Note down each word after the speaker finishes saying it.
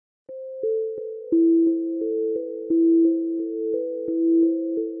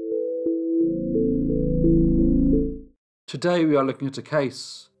Today we are looking at a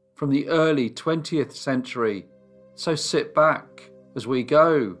case from the early 20th century, so sit back as we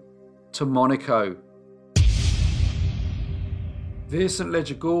go to Monaco. Vere St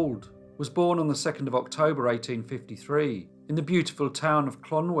Ledger Goold was born on the 2nd of October 1853 in the beautiful town of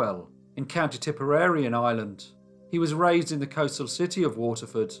Clonwell in County Tipperary in Ireland. He was raised in the coastal city of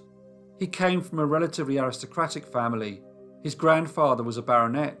Waterford. He came from a relatively aristocratic family. His grandfather was a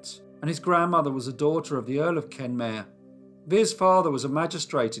baronet and his grandmother was a daughter of the Earl of Kenmare. Vere's father was a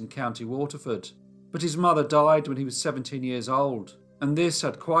magistrate in County Waterford, but his mother died when he was 17 years old, and this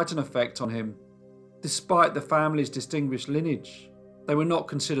had quite an effect on him. Despite the family's distinguished lineage, they were not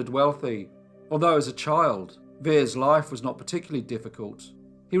considered wealthy, although as a child, Vere's life was not particularly difficult.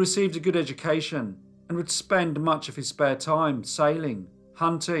 He received a good education and would spend much of his spare time sailing,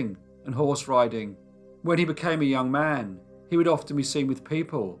 hunting and horse riding. When he became a young man, he would often be seen with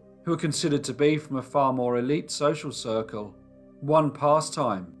people who were considered to be from a far more elite social circle. One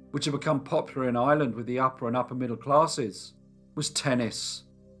pastime, which had become popular in Ireland with the upper and upper middle classes, was tennis.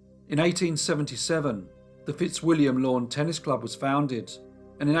 In 1877, the Fitzwilliam Lawn Tennis Club was founded,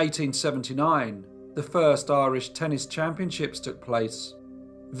 and in 1879, the first Irish Tennis Championships took place.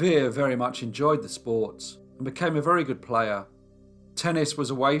 Vere very much enjoyed the sport and became a very good player. Tennis was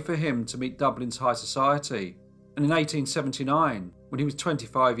a way for him to meet Dublin's high society, and in 1879, when he was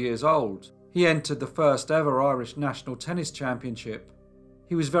 25 years old, he entered the first ever Irish National Tennis Championship.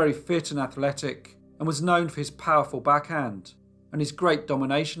 He was very fit and athletic and was known for his powerful backhand and his great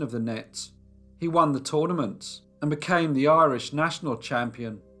domination of the net. He won the tournament and became the Irish national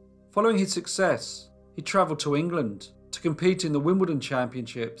champion. Following his success, he travelled to England to compete in the Wimbledon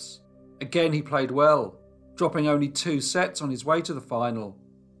Championships. Again he played well, dropping only 2 sets on his way to the final.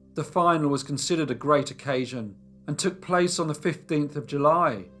 The final was considered a great occasion and took place on the 15th of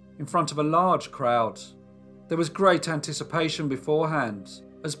July in front of a large crowd. There was great anticipation beforehand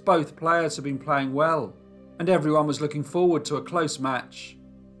as both players had been playing well and everyone was looking forward to a close match.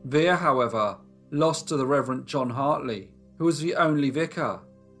 Vere, however, lost to the Reverend John Hartley, who was the only vicar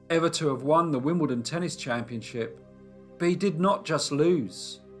ever to have won the Wimbledon Tennis Championship. But he did not just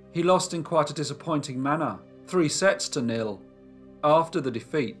lose. He lost in quite a disappointing manner, 3 sets to 0. After the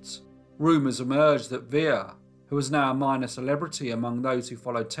defeat, rumours emerged that Vere, who was now a minor celebrity among those who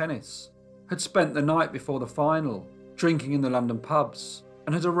followed tennis, had spent the night before the final drinking in the London pubs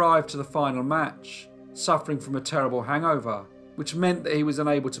and had arrived to the final match suffering from a terrible hangover, which meant that he was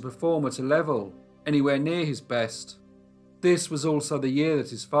unable to perform at a level anywhere near his best. This was also the year that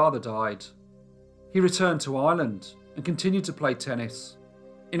his father died. He returned to Ireland and continued to play tennis.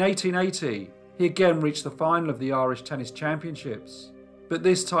 In 1880, he again reached the final of the Irish Tennis Championships, but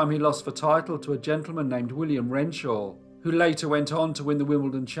this time he lost the title to a gentleman named William Renshaw, who later went on to win the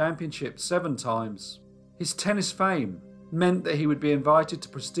Wimbledon Championship 7 times. His tennis fame meant that he would be invited to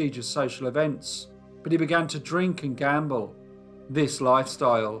prestigious social events, but he began to drink and gamble. This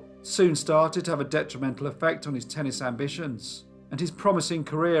lifestyle soon started to have a detrimental effect on his tennis ambitions, and his promising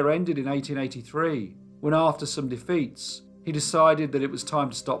career ended in 1883, when after some defeats, he decided that it was time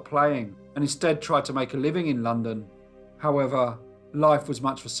to stop playing and instead tried to make a living in London. However, life was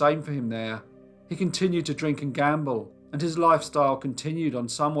much the same for him there. He continued to drink and gamble, and his lifestyle continued on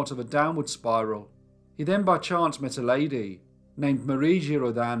somewhat of a downward spiral. He then by chance met a lady named Marie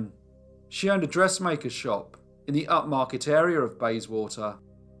Giraudin. She owned a dressmaker's shop in the upmarket area of Bayswater.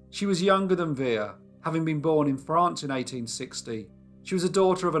 She was younger than Vere, having been born in France in 1860. She was a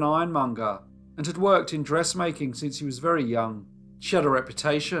daughter of an ironmonger and had worked in dressmaking since she was very young. She had a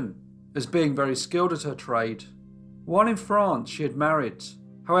reputation as being very skilled at her trade. While in France she had married,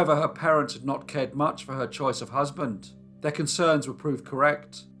 however her parents had not cared much for her choice of husband. Their concerns were proved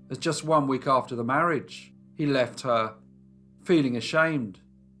correct, as just 1 week after the marriage, he left her. Feeling ashamed,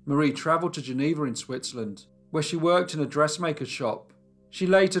 Marie travelled to Geneva in Switzerland, where she worked in a dressmaker's shop. She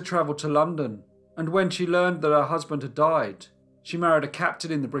later travelled to London, and when she learned that her husband had died, she married a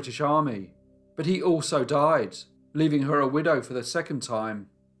captain in the British Army. But he also died, leaving her a widow for the 2nd time.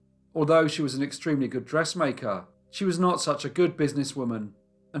 Although she was an extremely good dressmaker, she was not such a good businesswoman,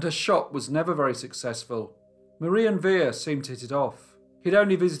 and her shop was never very successful. Marie and Vere seemed to hit it off. He'd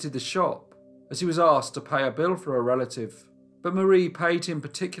only visited the shop, as he was asked to pay a bill for a relative, but Marie paid him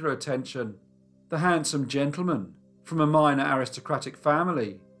particular attention. The handsome gentleman, from a minor aristocratic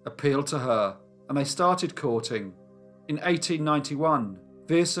family, appealed to her, and they started courting. In 1891,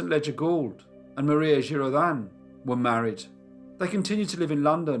 Vere St Ledger Goold and Marie Giraudin were married. They continued to live in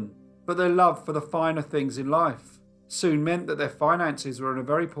London, but their love for the finer things in life soon meant that their finances were in a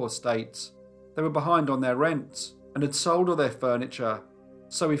very poor state. They were behind on their rent and had sold all their furniture,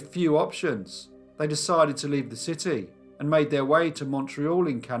 so with few options, they decided to leave the city and made their way to Montreal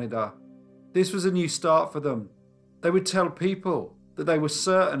in Canada. This was a new start for them. They would tell people that they were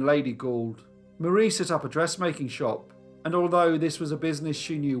certain Lady Goold. Marie set up a dressmaking shop, and although this was a business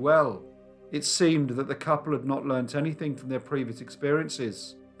she knew well, it seemed that the couple had not learnt anything from their previous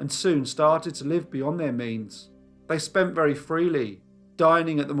experiences and soon started to live beyond their means. They spent very freely,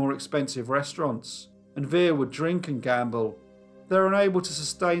 dining at the more expensive restaurants, and Vere would drink and gamble. They were unable to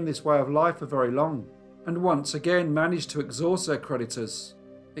sustain this way of life for very long, and once again managed to exhaust their creditors.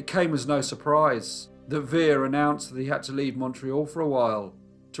 It came as no surprise that Vere announced that he had to leave Montreal for a while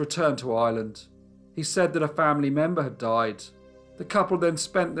to return to Ireland. He said that a family member had died. The couple then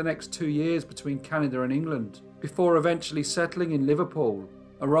spent the next 2 years between Canada and England before eventually settling in Liverpool,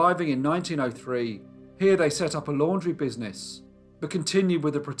 arriving in 1903. Here they set up a laundry business, but continued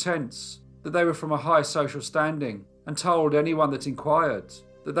with the pretense that they were from a high social standing and told anyone that inquired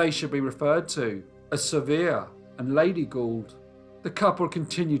that they should be referred to as Sir Vere and Lady Goold. The couple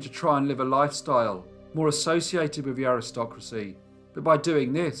continued to try and live a lifestyle more associated with the aristocracy, but by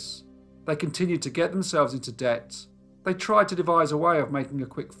doing this, they continued to get themselves into debt. They tried to devise a way of making a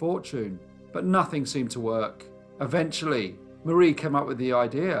quick fortune, but nothing seemed to work. Eventually, Marie came up with the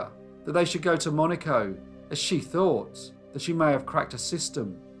idea that they should go to Monaco, as she thought that she may have cracked a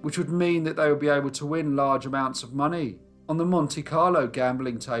system which would mean that they would be able to win large amounts of money on the Monte Carlo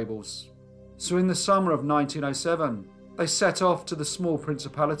gambling tables. So in the summer of 1907, they set off to the small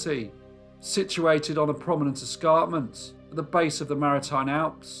principality, situated on a prominent escarpment at the base of the Maritime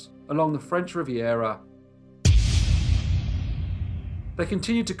Alps along the French Riviera. They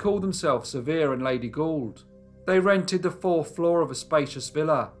continued to call themselves Sir Vere and Lady Goold. They rented the 4th floor of a spacious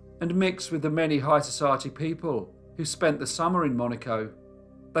villa and mixed with the many high society people who spent the summer in Monaco.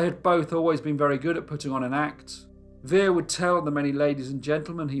 They had both always been very good at putting on an act. Vere would tell the many ladies and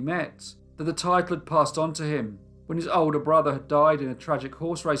gentlemen he met that the title had passed on to him when his older brother had died in a tragic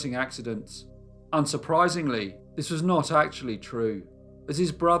horse racing accident. Unsurprisingly, this was not actually true, as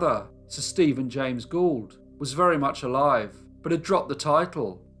his brother, Sir Stephen James Goold, was very much alive, but had dropped the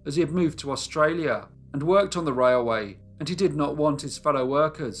title as he had moved to Australia and worked on the railway, and he did not want his fellow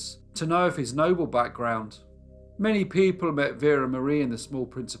workers to know of his noble background. Many people met Vere and Marie in the small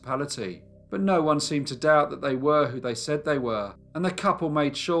principality, but no one seemed to doubt that they were who they said they were, and the couple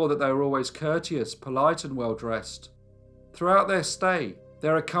made sure that they were always courteous, polite and well dressed. Throughout their stay, they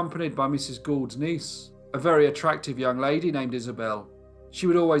were accompanied by Mrs. Gould's niece, a very attractive young lady named Isabel. She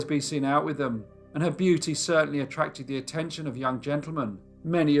would always be seen out with them, and her beauty certainly attracted the attention of young gentlemen,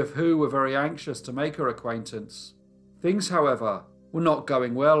 many of who were very anxious to make her acquaintance. Things, however, were not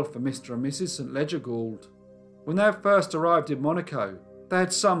going well for Mr. and Mrs. St Ledger Goold. When they had first arrived in Monaco, they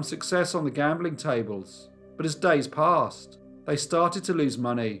had some success on the gambling tables, but as days passed, they started to lose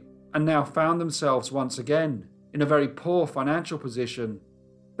money and now found themselves once again in a very poor financial position.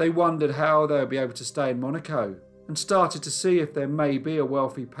 They wondered how they would be able to stay in Monaco and started to see if there may be a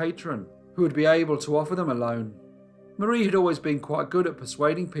wealthy patron who would be able to offer them a loan. Marie had always been quite good at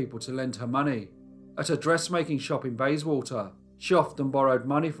persuading people to lend her money. At her dressmaking shop in Bayswater, she often borrowed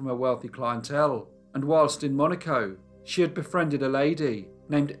money from her wealthy clientele, and whilst in Monaco, she had befriended a lady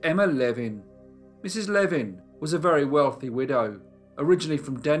named Emma Levin. Mrs. Levin was a very wealthy widow, originally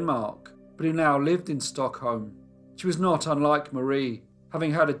from Denmark, but who now lived in Stockholm. She was not unlike Marie,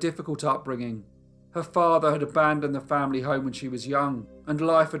 having had a difficult upbringing. Her father had abandoned the family home when she was young, and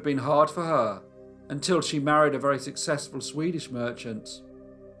life had been hard for her, until she married a very successful Swedish merchant.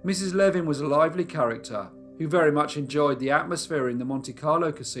 Mrs. Levin was a lively character, who very much enjoyed the atmosphere in the Monte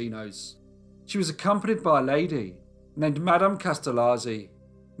Carlo casinos. She was accompanied by a lady named Madame Castellazzi.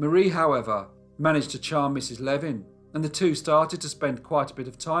 Marie, however, managed to charm Mrs. Levin, and the two started to spend quite a bit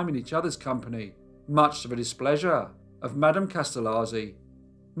of time in each other's company, much to the displeasure of Madame Castellazzi.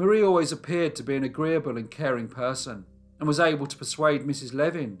 Marie always appeared to be an agreeable and caring person, and was able to persuade Mrs.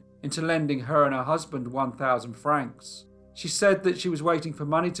 Levin into lending her and her husband 1,000 francs. She said that she was waiting for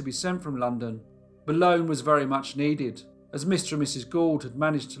money to be sent from London. The loan was very much needed, as Mr. and Mrs. Goold had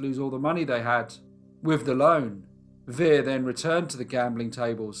managed to lose all the money they had. With the loan, Vere then returned to the gambling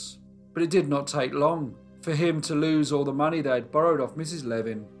tables, but it did not take long for him to lose all the money they had borrowed off Mrs.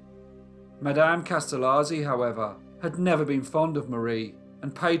 Levin. Madame Castellazzi, however, had never been fond of Marie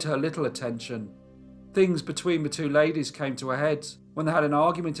and paid her little attention. Things between the two ladies came to a head when they had an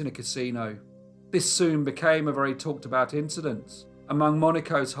argument in a casino. This soon became a very talked about incident among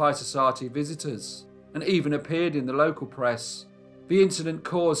Monaco's high society visitors, and even appeared in the local press. The incident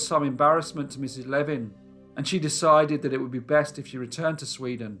caused some embarrassment to Mrs. Levin, and she decided that it would be best if she returned to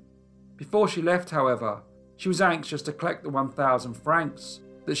Sweden. Before she left, however, she was anxious to collect the 1,000 francs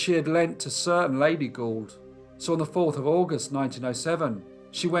that she had lent to certain Lady Goold. so on the 4th of August 1907,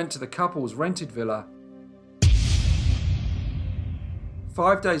 she went to the couple's rented villa.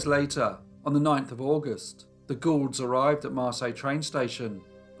 5 days later, on the 9th of August, the Goulds arrived at Marseille train station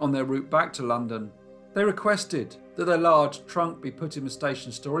on their route back to London. They requested that their large trunk be put in the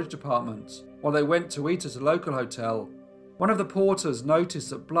station storage department while they went to eat at a local hotel. One of the porters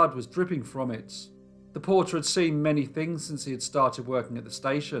noticed that blood was dripping from it. The porter had seen many things since he had started working at the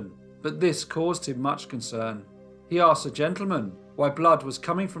station, but this caused him much concern. He asked a gentleman why blood was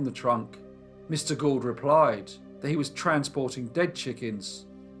coming from the trunk. Mr. Gould replied that he was transporting dead chickens.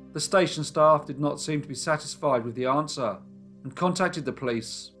 The station staff did not seem to be satisfied with the answer and contacted the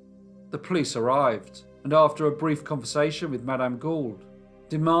police. The police arrived and, after a brief conversation with Madame Gould,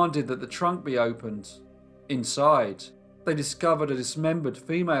 demanded that the trunk be opened. Inside, they discovered a dismembered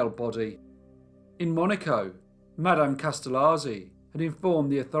female body. In Monaco, Madame Castellazzi had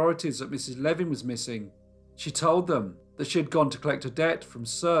informed the authorities that Mrs. Levin was missing. She told them that she had gone to collect a debt from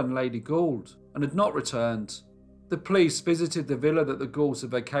Sir and Lady Gould and had not returned. The police visited the villa that the Goulds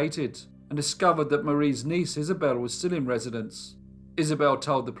had vacated and discovered that Marie's niece Isabel was still in residence. Isabel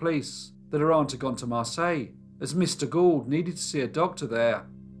told the police that her aunt had gone to Marseille, as Mr. Gould needed to see a doctor there.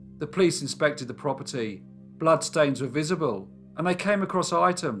 The police inspected the property. Bloodstains were visible, and they came across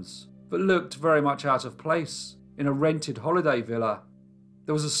items that looked very much out of place in a rented holiday villa.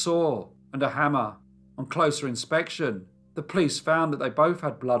 There was a saw and a hammer. On closer inspection, the police found that they both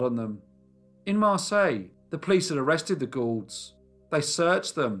had blood on them. In Marseille, the police had arrested the Goulds. They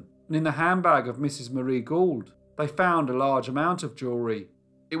searched them, and in the handbag of Mrs. Marie Gould, they found a large amount of jewellery.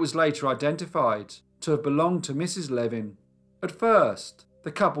 It was later identified to have belonged to Mrs. Levin. At first,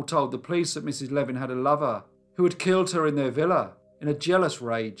 the couple told the police that Mrs. Levin had a lover who had killed her in their villa in a jealous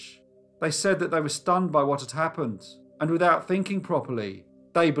rage. They said that they were stunned by what had happened, and without thinking properly,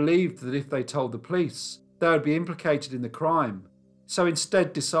 they believed that if they told the police, they would be implicated in the crime, so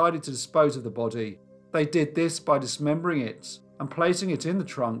instead decided to dispose of the body. They did this by dismembering it and placing it in the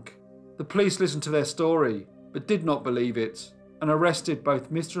trunk. The police listened to their story, but did not believe it, and arrested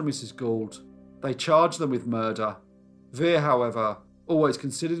both Mr. and Mrs. Gould. They charged them with murder. Vere, however, always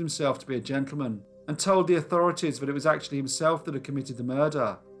considered himself to be a gentleman, and told the authorities that it was actually himself that had committed the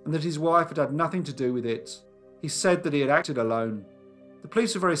murder, and that his wife had had nothing to do with it. He said that he had acted alone. The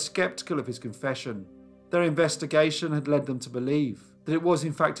police were very sceptical of his confession. Their investigation had led them to believe that it was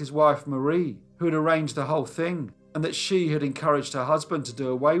in fact his wife Marie who had arranged the whole thing, and that she had encouraged her husband to do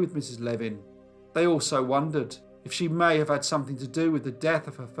away with Mrs. Levin. They also wondered if she may have had something to do with the death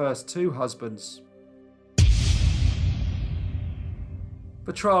of her first two husbands.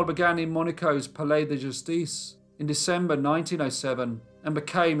 The trial began in Monaco's Palais de Justice in December 1907 and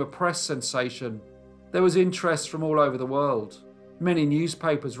became a press sensation. There was interest from all over the world. Many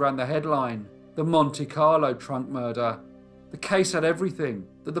newspapers ran the headline, "The Monte Carlo Trunk Murder." The case had everything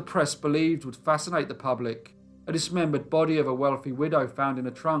that the press believed would fascinate the public. A dismembered body of a wealthy widow found in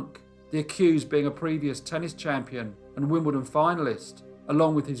a trunk, the accused being a previous tennis champion and Wimbledon finalist,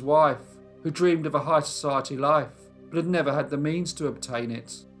 along with his wife, who dreamed of a high society life, but had never had the means to obtain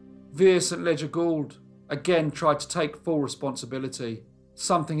it. Vere St Ledger Goold again tried to take full responsibility,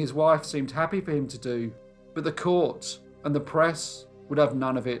 something his wife seemed happy for him to do, but the court and the press would have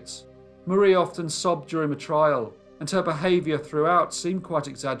none of it. Marie often sobbed during the trial, and her behaviour throughout seemed quite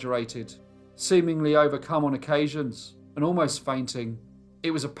exaggerated, seemingly overcome on occasions and almost fainting.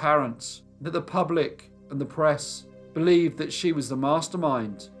 It was apparent that the public and the press believed that she was the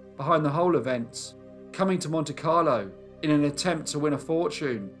mastermind behind the whole event, coming to Monte Carlo in an attempt to win a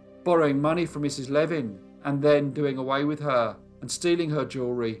fortune, borrowing money from Mrs. Levin and then doing away with her and stealing her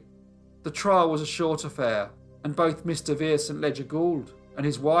jewellery. The trial was a short affair, and both Mr. Vere St Ledger Goold and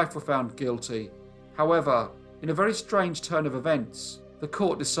his wife were found guilty. However, in a very strange turn of events, the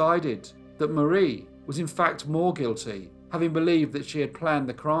court decided that Marie was in fact more guilty, having believed that she had planned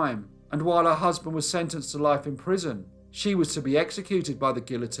the crime, and while her husband was sentenced to life in prison, she was to be executed by the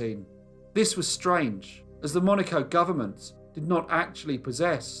guillotine. This was strange, as the Monaco government did not actually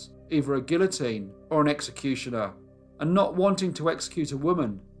possess either a guillotine or an executioner, and not wanting to execute a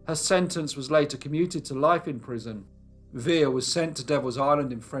woman, her sentence was later commuted to life in prison. Vere was sent to Devil's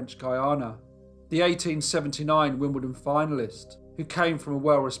Island in French Guiana. The 1879 Wimbledon finalist, who came from a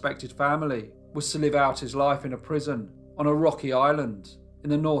well-respected family, was to live out his life in a prison on a rocky island in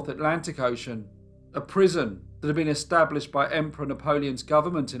the North Atlantic Ocean, a prison that had been established by Emperor Napoleon's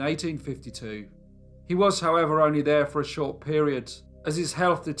government in 1852. He was, however, only there for a short period, as his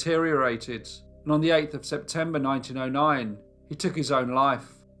health deteriorated, and on the 8th of September 1909, he took his own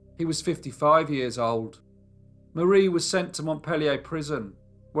life. He was 55 years old. Marie was sent to Montpellier prison,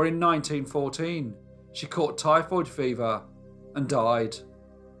 where in 1914 She caught typhoid fever and died.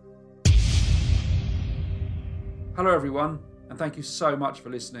 Hello everyone, and thank you so much for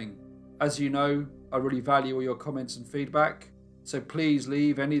listening. As you know, I really value all your comments and feedback, so please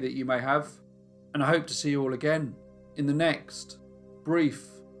leave any that you may have, and I hope to see you all again in the next brief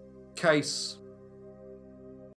case